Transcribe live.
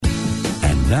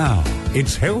Now,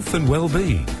 it's health and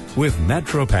well-being with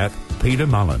naturopath Peter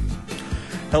Mullen.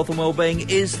 Health and wellbeing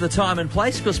is the time and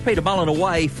place because Peter Mullen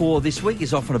away for this week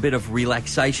is off on a bit of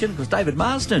relaxation because David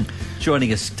Marsden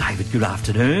joining us. David, good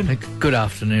afternoon. Good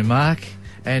afternoon, Mark.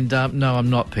 And no, I'm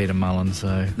not Peter Mullen,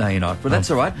 so... No, you're not. But that's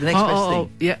all right. The next best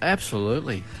thing. Yeah,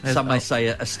 absolutely. Some may say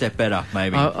a step better,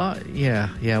 maybe.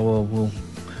 Yeah, well, we'll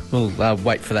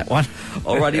wait for that one.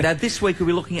 Alrighty, now this week we'll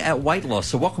be looking at weight loss.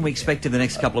 So what can we expect in the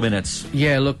next couple of minutes?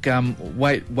 Yeah, look,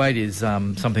 weight is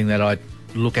something that I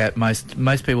look at.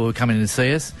 Most people who come in and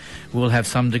see us will have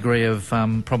some degree of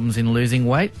problems in losing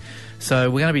weight. So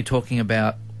we're going to be talking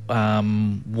about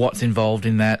what's involved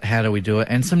in that, how do we do it,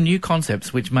 and some new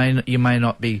concepts which you may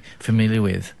not be familiar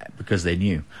with. Because they're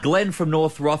new. Glenn from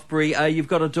North Rothbury, you've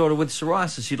got a daughter with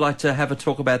psoriasis. You'd like to have a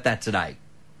talk about that today?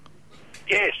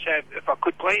 Yes, if I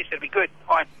could please, that'd be good.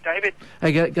 Hi, David.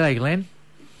 Hey, g'day, Glenn.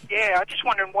 Yeah, I'm just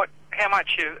wondering how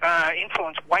much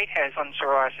influence weight has on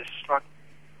psoriasis. Like,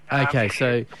 Okay, if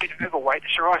so... you're a bit overweight, the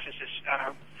psoriasis is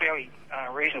fairly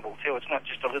reasonable too. It's not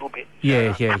just a little bit.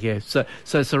 Yeah. So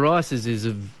psoriasis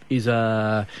is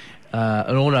an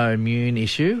autoimmune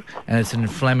issue, and it's an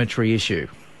inflammatory issue.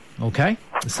 Okay?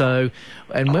 So,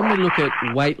 and when we look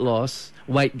at weight loss,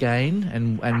 weight gain,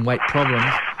 and weight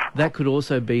problems, that could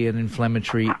also be an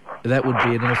inflammatory... That would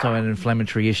be also an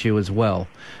inflammatory issue as well.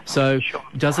 So,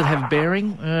 does it have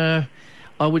bearing?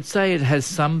 I would say it has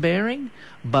some bearing,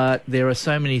 but there are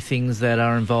so many things that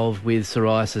are involved with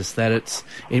psoriasis that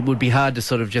it would be hard to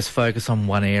sort of just focus on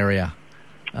one area.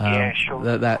 Yeah,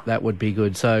 sure. That would be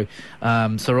good. So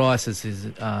psoriasis is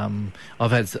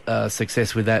I've had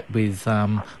success with that, with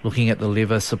looking at the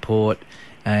liver support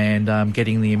and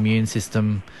getting the immune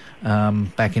system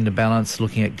back into balance,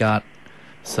 looking at gut.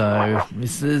 So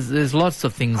there's lots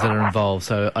of things that are involved.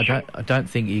 So I don't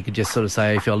think you could just sort of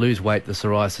say if I lose weight, the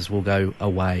psoriasis will go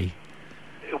away.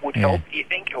 It would help, you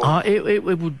think? Or? It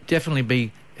would definitely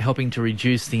be helping to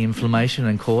reduce the inflammation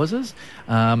and causes.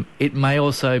 It may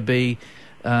also be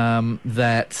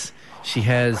that she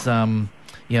has,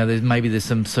 there's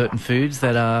some certain foods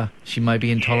that she may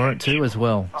be intolerant to as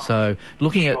well. So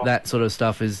looking at that sort of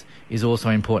stuff is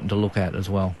also important to look at as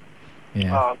well.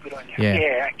 Yeah. Oh, good on you.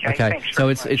 Yeah, okay. Thanks So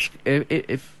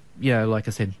like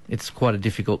I said, it's quite a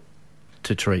difficult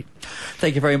to treat.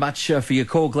 Thank you very much for your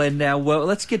call, Glenn. Now,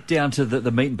 let's get down to the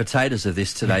meat and potatoes of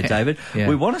this today, David. Yeah.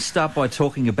 We want to start by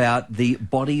talking about the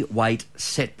body weight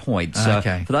set point.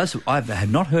 Okay. For those I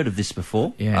have not heard of this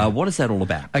before, what is that all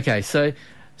about? Okay, so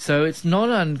it's not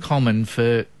uncommon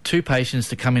for two patients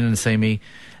to come in and see me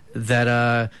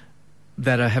that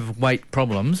have weight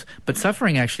problems, but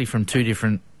suffering actually from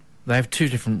they have two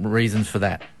different reasons for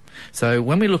that. So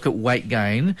when we look at weight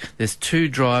gain, there's two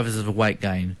drivers of weight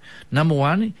gain. Number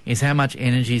one is how much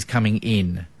energy is coming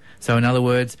in. So in other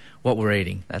words, what we're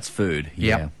eating. That's food.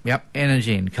 Yep,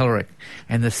 energy in, caloric.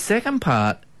 And the second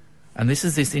part, and this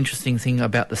is this interesting thing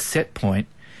about the set point,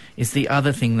 is the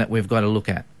other thing that we've got to look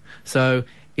at. So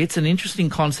it's an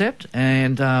interesting concept,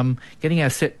 and getting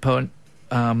our set point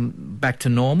back to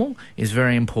normal is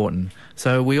very important.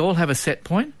 So we all have a set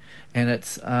point, and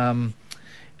it's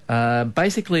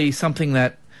basically something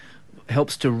that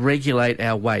helps to regulate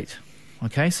our weight.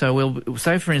 Okay, so we'll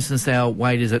say, for instance, our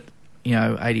weight is at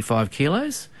 85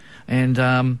 kilos,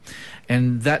 and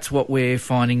that's what we're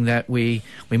finding, that we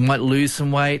might lose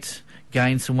some weight,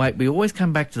 gain some weight. We always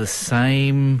come back to the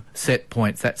same set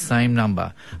point, that same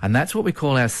number, and that's what we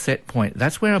call our set point.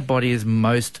 That's where our body is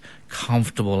most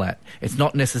comfortable at. It's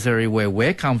not necessarily where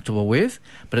we're comfortable with,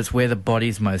 but it's where the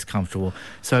body's most comfortable.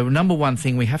 So number one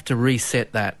thing, we have to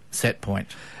reset that set point.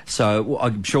 So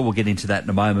I'm sure we'll get into that in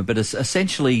a moment, but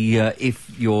essentially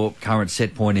if your current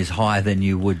set point is higher than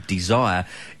you would desire,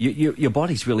 your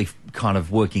body's really kind of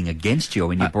working against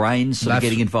you, and your brain's sort of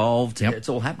getting involved. Yep. It's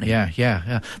all happening.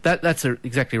 Yeah. That's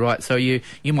exactly right. So you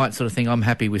might sort of think, I'm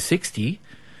happy with 60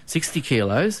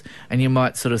 kilos, and you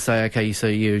might sort of say, okay, so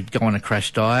you go on a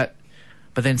crash diet,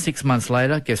 but then 6 months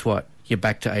later, guess what? You're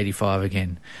back to 85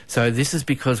 again. So this is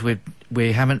because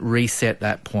we haven't reset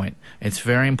that point. It's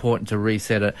very important to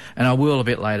reset it, and I will a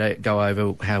bit later go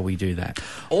over how we do that.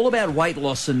 All about weight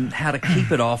loss and how to keep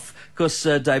it off, because,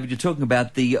 David, you're talking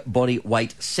about the body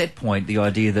weight set point, the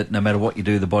idea that no matter what you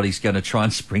do, the body's going to try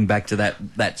and spring back to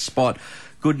that spot.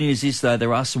 Good news is, though,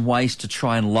 there are some ways to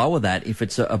try and lower that if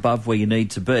it's above where you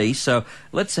need to be. So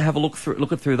let's have a look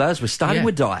through those. We're starting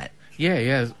with diet.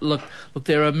 Yeah. Look,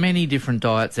 there are many different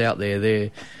diets out there.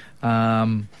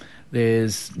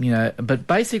 There's, but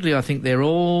basically I think they're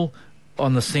all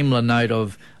on the similar note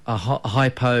of a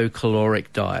hypocaloric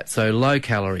diet, so low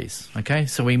calories. Okay,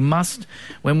 so we must,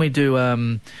 when we do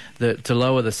to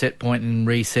lower the set point and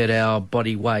reset our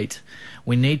body weight,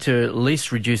 we need to at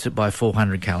least reduce it by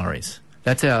 400 calories.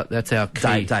 That's our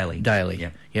key daily.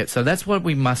 Yeah. So that's what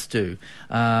we must do.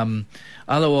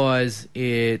 Otherwise,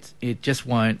 it just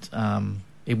won't.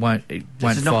 It won't It's not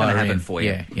going to fire happen in. for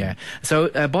you. Yeah. So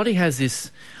our body has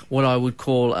this, what I would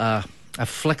call a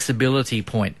flexibility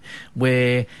point,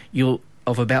 where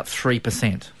of about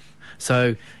 3%.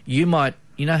 So you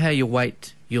know how your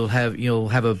weight, you'll have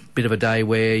a bit of a day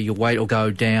where your weight will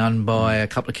go down by a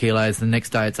couple of kilos, the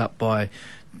next day it's up by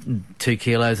 2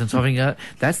 kilos and something like that.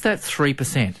 That's that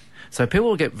 3%. So people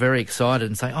will get very excited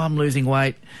and say, "Oh, I'm losing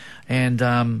weight," and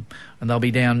they'll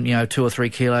be down, 2 or 3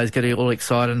 kilos, getting all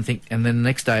excited and then the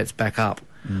next day it's back up.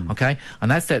 Okay, and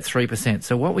that's that 3%.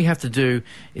 So what we have to do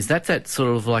is that's that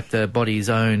sort of like the body's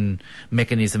own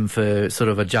mechanism for sort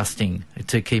of adjusting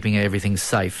to keeping everything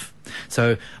safe.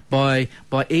 So by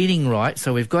eating right,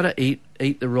 so we've got to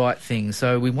eat the right thing.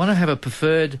 So we want to have a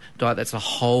preferred diet that's a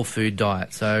whole food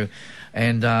diet. So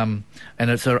and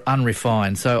it's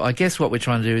unrefined. So I guess what we're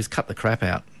trying to do is cut the crap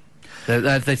out.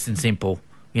 That's in simple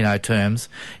terms,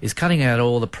 is cutting out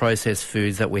all the processed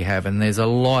foods that we have, and there's a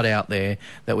lot out there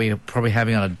that we're probably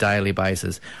having on a daily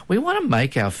basis. We want to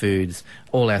make our foods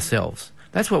all ourselves.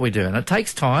 That's what we do, and it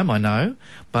takes time, I know,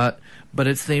 but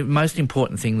it's the most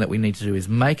important thing that we need to do is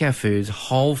make our foods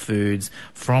whole foods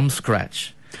from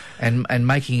scratch, and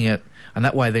making it, and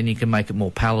that way then you can make it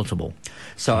more palatable.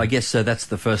 So I guess that's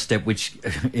the first step, which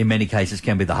in many cases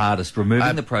can be the hardest,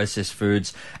 removing the processed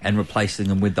foods and replacing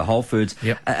them with the whole foods.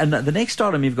 Yep. And the next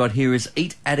item you've got here is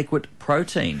eat adequate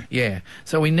protein. Yeah,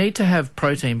 so we need to have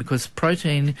protein because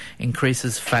protein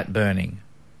increases fat burning,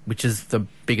 which is the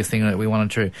biggest thing that we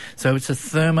want to do. So it's a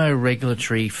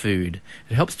thermoregulatory food.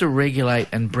 It helps to regulate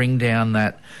and bring down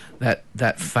that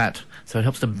fat, so it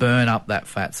helps to burn up that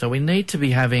fat. So we need to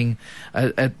be having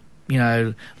at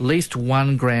least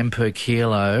 1 gram per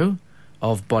kilo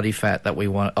of body fat that we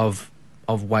want, of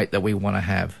weight that we want to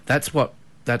have. That's what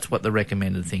the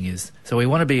recommended thing is. So we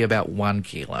want to be about 1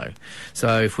 kilo.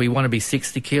 So if we want to be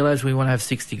 60 kilos, we want to have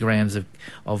 60 grams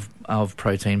of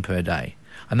protein per day.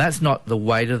 And that's not the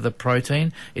weight of the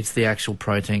protein, it's the actual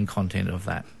protein content of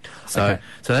that. So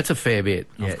that's a fair bit,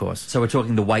 of course. So we're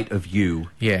talking the weight of you.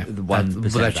 Yeah, the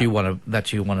 1%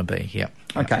 that you want to be. Yeah.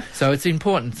 Okay. So it's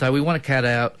important. So we want to cut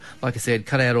out, like I said,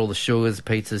 all the sugars,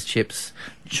 pizzas, chips,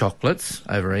 chocolates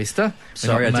over Easter.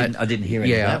 Sorry, I didn't hear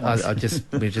any of that.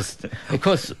 We just, of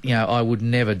course, I would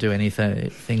never do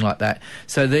anything like that.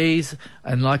 So these,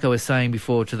 and like I was saying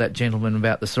before to that gentleman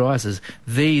about the psoriasis,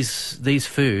 these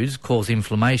foods cause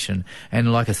inflammation,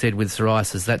 and like I said with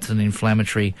psoriasis, that's an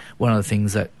inflammatory. One of the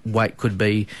things that weight could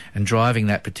be, and driving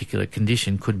that particular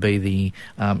condition could be the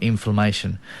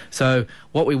inflammation. So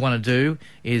what we want to do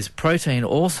is protein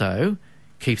also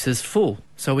keeps us full,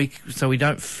 so we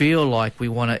don't feel like we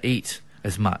want to eat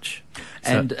as much.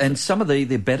 And some of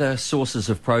the better sources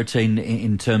of protein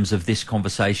in terms of this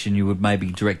conversation, you would maybe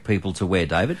direct people to where,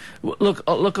 David?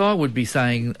 Look, I would be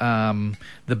saying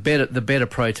the better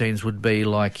proteins would be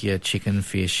like your chicken,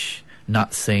 fish,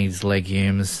 nuts, seeds,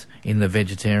 legumes in the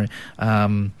vegetarian.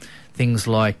 Things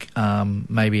like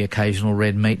maybe occasional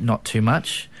red meat, not too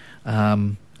much.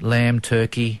 Lamb,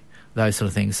 turkey, those sort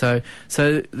of things. So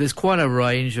there's quite a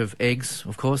range of eggs,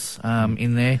 of course,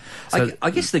 in there. So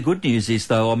I guess the good news is,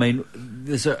 though,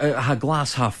 there's a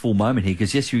glass half full moment here,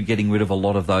 because yes, you're getting rid of a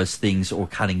lot of those things or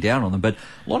cutting down on them, but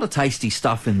a lot of tasty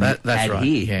stuff in there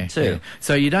here too. Yeah.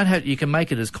 So you can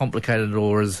make it as complicated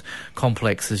or as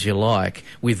complex as you like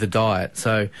with the diet.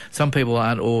 So some people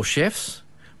aren't all chefs,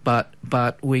 but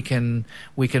we can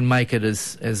make it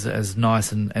as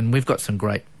nice, and we've got some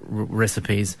great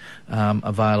recipes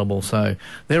available. So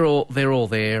they're all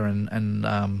there,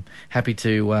 and happy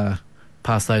to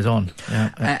pass those on.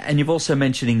 And you've also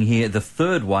mentioning here the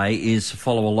third way is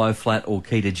follow a low fat or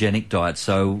ketogenic diet.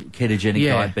 So ketogenic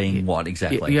diet being what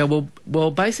exactly? Yeah,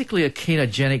 well, basically a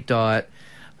ketogenic diet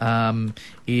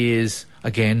is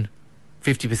again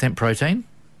 50% protein.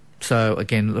 So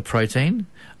again, the protein,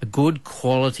 a good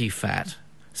quality fat.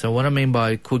 So what I mean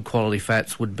by good quality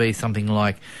fats would be something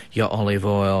like your olive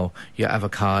oil, your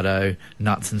avocado,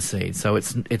 nuts and seeds. So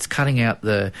it's cutting out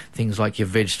the things like your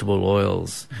vegetable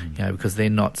oils, because they're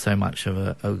not so much of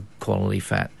a quality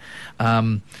fat.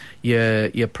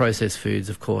 Your processed foods,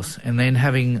 of course, and then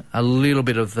having a little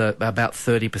bit of about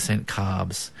 30%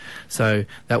 carbs. So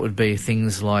that would be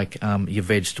things like your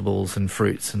vegetables and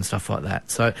fruits and stuff like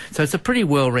that. So it's a pretty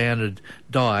well-rounded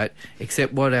diet,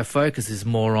 except what our focus is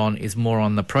more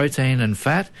on the protein and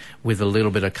fat with a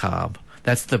little bit of carb.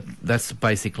 That's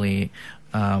basically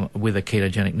with a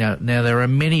ketogenic. Now there are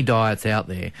many diets out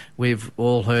there. We've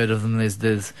all heard of them.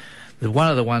 There's one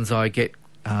of the ones I get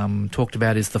talked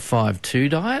about is the 5-2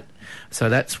 diet. So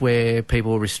that's where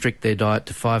people restrict their diet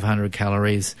to 500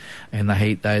 calories and they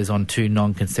eat those on 2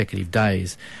 non-consecutive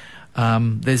days.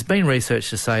 There's been research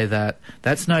to say that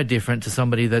that's no different to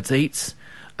somebody that eats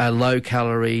a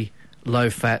low-calorie,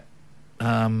 low-fat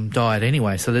diet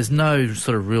anyway. So there's no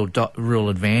sort of real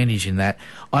advantage in that.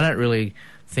 I don't really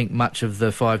think much of the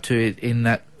 5-2 in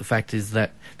that. The fact is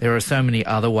that there are so many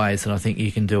other ways that I think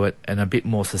you can do it and a bit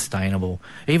more sustainable.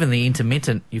 Even the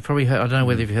intermittent, you've probably heard, I don't know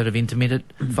whether you've heard of intermittent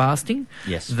fasting.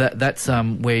 Yes. That's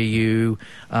where you,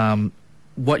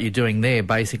 what you're doing there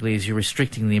basically is you're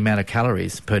restricting the amount of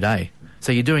calories per day.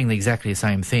 So you're doing exactly the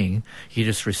same thing. You're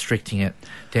just restricting it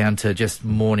down to just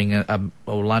morning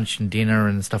or lunch and dinner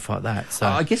and stuff like that. So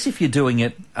I guess if you're doing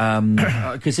it,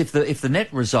 because if the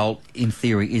net result in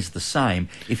theory is the same,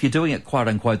 if you're doing it quote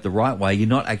unquote the right way, you're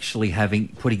not actually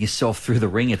putting yourself through the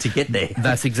ringer to get there.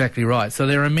 That's exactly right. So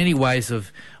there are many ways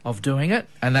of doing it,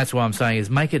 and that's what I'm saying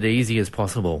is make it easy as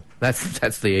possible.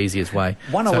 That's the easiest way.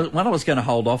 One I was going to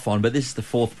hold off on, but this is the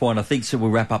fourth point, I think, so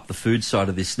we'll wrap up the food side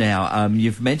of this now.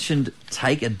 You've mentioned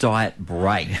take a diet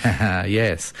break.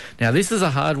 Yes. Now, this is a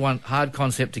hard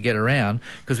concept to get around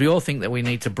because we all think that we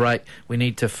need to break, we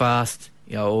need to fast,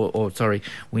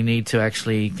 we need to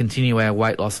actually continue our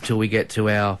weight loss until we get to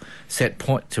our set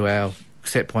point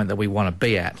that we want to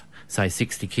be at, say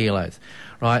 60 kilos,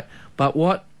 right? But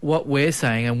what we're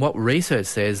saying and what research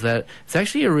says that it's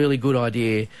actually a really good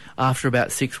idea after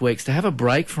about 6 weeks to have a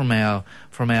break from our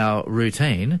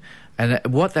routine, and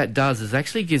what that does is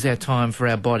actually gives our time for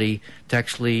our body to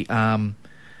actually to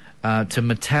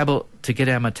get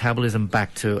our metabolism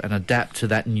back to and adapt to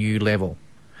that new level.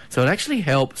 So it actually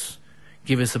helps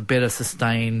give us a better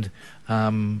sustained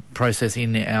process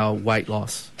in our weight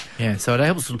loss. Yeah, so it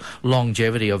helps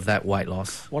longevity of that weight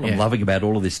loss. What I'm loving about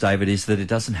all of this, David, is that it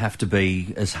doesn't have to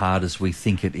be as hard as we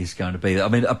think it is going to be. I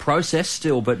mean, a process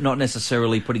still, but not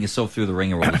necessarily putting yourself through the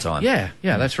ringer all the time. Yeah,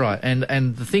 that's right.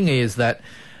 And the thing is that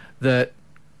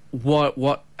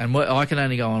what I can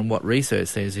only go on what research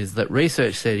says is that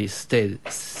research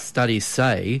studies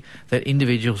say that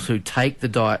individuals who take the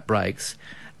diet breaks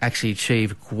actually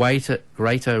achieve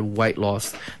greater weight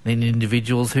loss than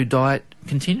individuals who diet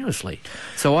continuously.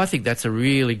 So I think that's a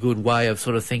really good way of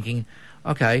sort of thinking,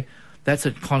 okay, that's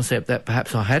a concept that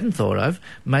perhaps I hadn't thought of.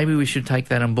 Maybe we should take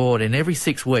that on board. And every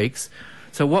 6 weeks,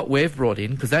 so what we've brought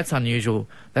in, because that's unusual,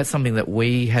 that's something that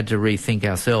we had to rethink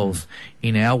ourselves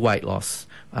in our weight loss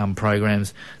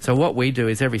programs. So what we do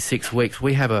is every 6 weeks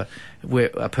we have a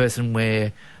person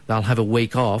where they'll have a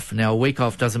week off. Now, a week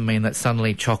off doesn't mean that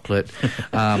suddenly chocolate,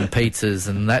 pizzas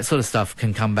and that sort of stuff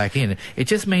can come back in. It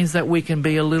just means that we can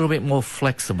be a little bit more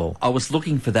flexible. I was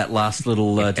looking for that last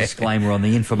little disclaimer on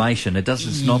the information.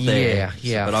 It's not there.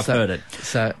 Yeah. But I've heard it.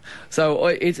 So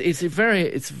it's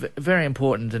very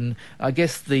important. And I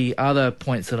guess the other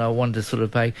points that I wanted to sort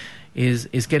of make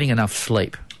is getting enough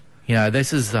sleep.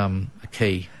 This is a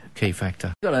key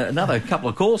factor. We've got another couple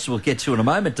of calls we'll get to in a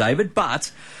moment, David,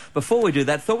 but before we do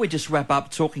that, thought we'd just wrap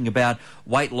up talking about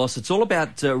weight loss. It's all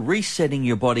about resetting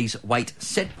your body's weight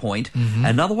set point. Mm-hmm.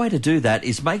 Another way to do that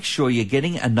is make sure you're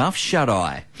getting enough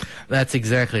shut-eye. That's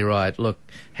exactly right. Look,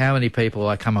 how many people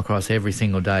I come across every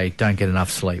single day don't get enough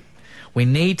sleep? We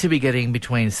need to be getting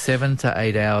between 7 to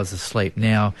 8 hours of sleep.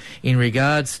 Now, in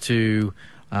regards to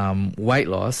weight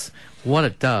loss, what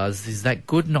it does is that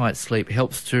good night's sleep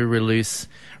helps to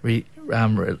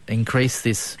increase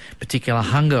this particular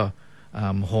hunger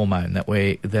hormone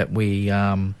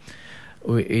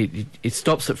it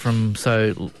stops it from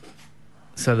so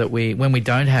that when we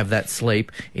don't have that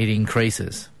sleep, it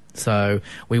increases. So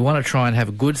we want to try and have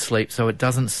a good sleep so it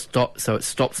doesn't stop. So it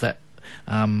stops that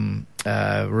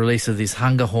release of this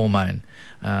hunger hormone.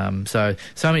 So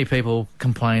many people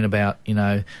complain about,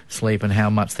 sleep and how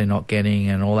much they're not getting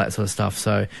and all that sort of stuff.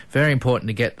 So very important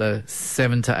to get the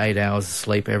 7 to 8 hours of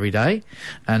sleep every day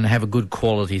and have a good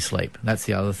quality sleep. That's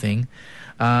the other thing.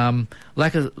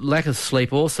 Lack of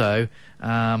sleep also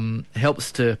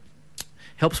helps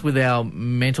with our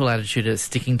mental attitude of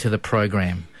sticking to the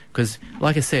program. Because,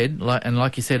 like I said,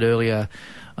 like you said earlier,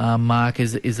 Mark,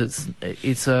 it's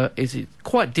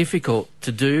quite difficult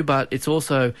to do, but it's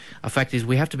also a fact is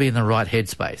we have to be in the right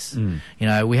headspace.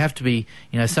 We have to be.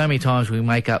 So many times we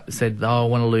said, I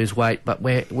want to lose weight, but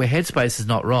where headspace is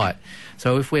not right.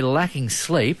 So if we're lacking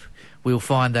sleep, we'll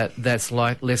find that that's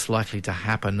less likely to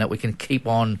happen. That we can keep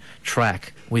on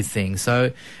track with things.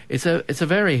 So it's a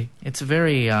very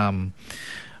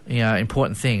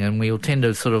important thing, and we'll tend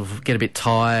to sort of get a bit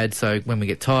tired. So when we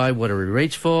get tired, what do we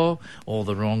reach for? All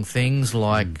the wrong things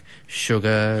like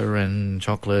sugar and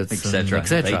chocolates, etc.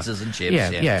 Pizzas and chips.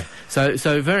 Yeah.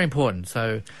 So very important.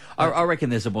 So I reckon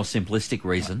there's a more simplistic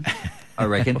reason. I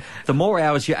reckon the more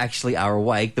hours you actually are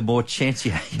awake, the more chance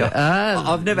you have.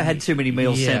 I've never had too many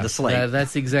meals sound asleep.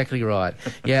 That's exactly right.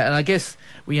 Yeah, and I guess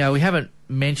we haven't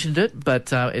mentioned it,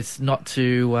 but it's not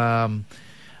to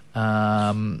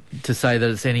say that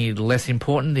it's any less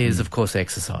important. Is of course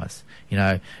exercise.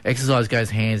 Exercise goes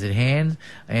hands in hand,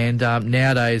 and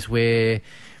nowadays we're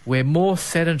more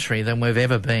sedentary than we've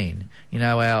ever been.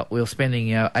 We're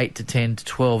spending 8 to 10 to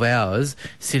 12 hours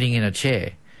sitting in a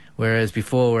chair. Whereas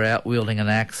before we're out wielding an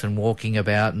axe and walking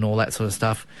about and all that sort of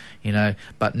stuff,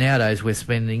 But nowadays we're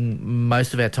spending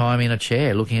most of our time in a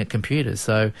chair looking at computers.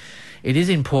 So it is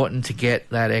important to get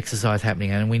that exercise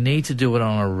happening, and we need to do it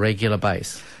on a regular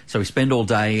basis. So we spend all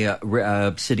day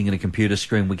sitting at a computer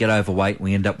screen, we get overweight, and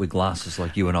we end up with glasses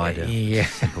like you and I do. Yeah.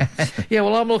 Yeah,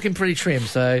 well, I'm looking pretty trim,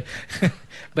 so...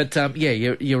 But,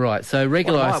 you're right. So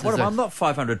regular exercise... I'm not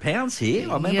 500 pounds here.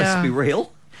 I mean, let's be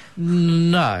real.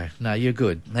 No, you're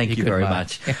good. Thank you very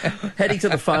much. Heading to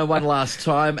the phone one last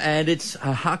time, and it's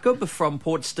Hakub from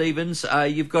Port Stephens.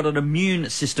 You've got an immune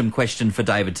system question for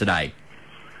David today.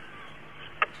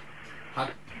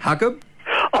 Hakub?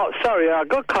 Oh, sorry, I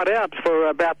got cut out for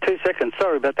about 2 seconds.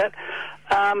 Sorry about that.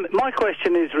 My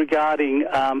question is regarding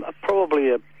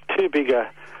probably a too bigger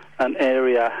an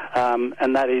area,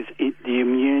 and that is the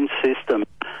immune system.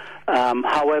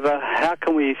 However, how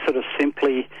can we sort of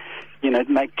simply...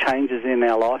 make changes in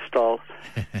our lifestyle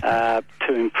to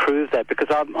improve that? Because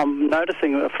I'm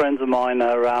noticing that friends of mine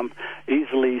are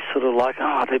easily sort of like,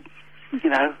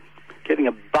 they're, getting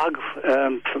a bug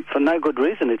for no good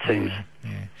reason, it seems.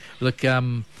 Yeah. Look,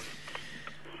 the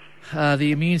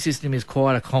immune system is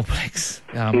quite a complex.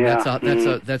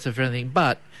 That's a very thing.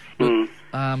 But look,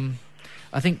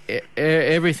 I think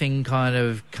everything kind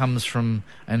of comes from,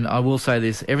 and I will say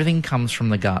this, everything comes from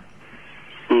the gut.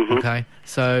 Mm-hmm. Okay,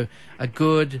 so a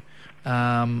good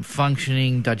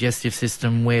functioning digestive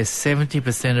system where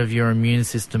 70% of your immune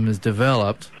system is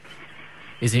developed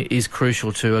is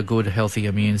crucial to a good, healthy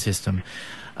immune system.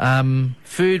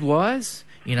 Food-wise,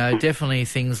 definitely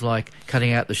things like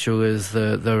cutting out the sugars,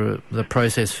 the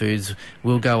processed foods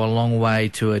will go a long way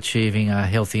to achieving a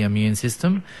healthy immune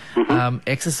system. Mm-hmm.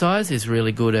 Exercise is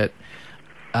really good at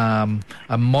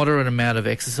a moderate amount of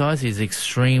exercise is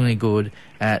extremely good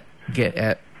at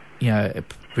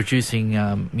producing,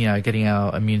 getting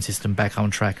our immune system back on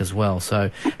track as well.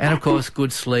 So, and of course,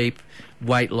 good sleep,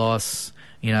 weight loss,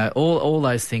 all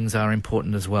those things are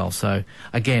important as well. So,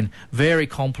 again, very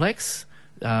complex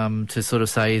to sort of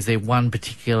say, is there one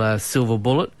particular silver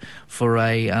bullet for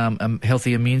a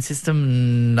healthy immune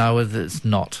system? No, it's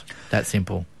not that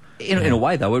simple. In a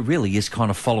way, though, it really is kind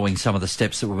of following some of the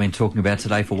steps that we've been talking about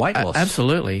today for weight loss.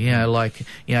 Absolutely.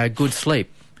 Good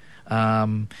sleep.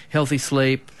 Healthy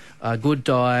sleep, good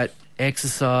diet,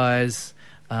 exercise,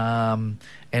 and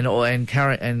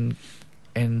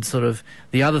sort of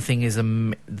the other thing is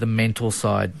the mental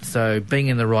side. So being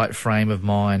in the right frame of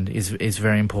mind is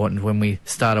very important when we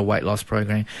start a weight loss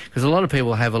program, because a lot of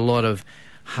people have a lot of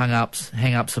hang-ups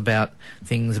about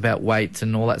things about weights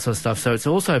and all that sort of stuff. So it's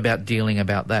also about dealing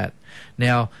about that.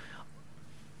 Now,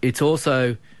 it's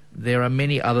also... There are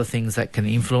many other things that can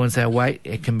influence our weight.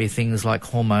 It can be things like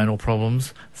hormonal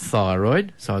problems,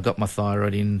 thyroid. So I got my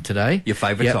thyroid in today. Your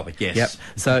favourite topic, yes. Yep.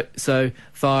 So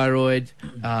thyroid,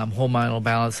 hormonal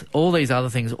balance, all these other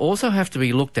things also have to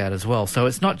be looked at as well. So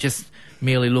it's not just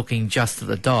merely looking just at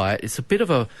the diet. It's a bit of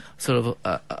a sort of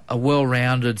a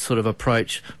well-rounded sort of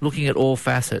approach, looking at all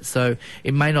facets. So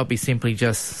it may not be simply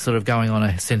just sort of going on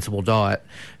a sensible diet.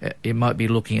 It might be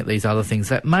looking at these other things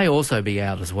that may also be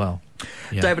out as well.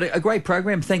 Yeah. David, a great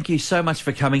program. Thank you so much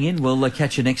for coming in. We'll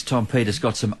catch you next time. Peter's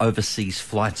got some overseas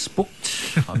flights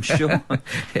booked, I'm sure.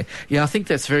 Yeah, I think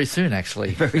that's very soon,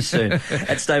 actually. Very soon.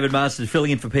 That's David Marsden filling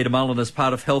in for Peter Mullen as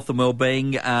part of Health and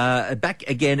Wellbeing. Back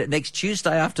again next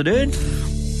Tuesday afternoon.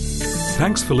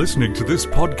 Thanks for listening to this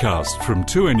podcast from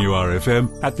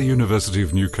 2NURFM at the University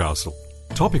of Newcastle.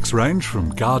 Topics range from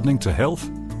gardening to health,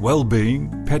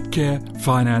 well-being, pet care,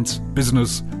 finance,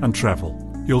 business and travel.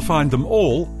 You'll find them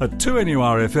all at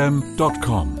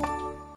 2NURFM.com.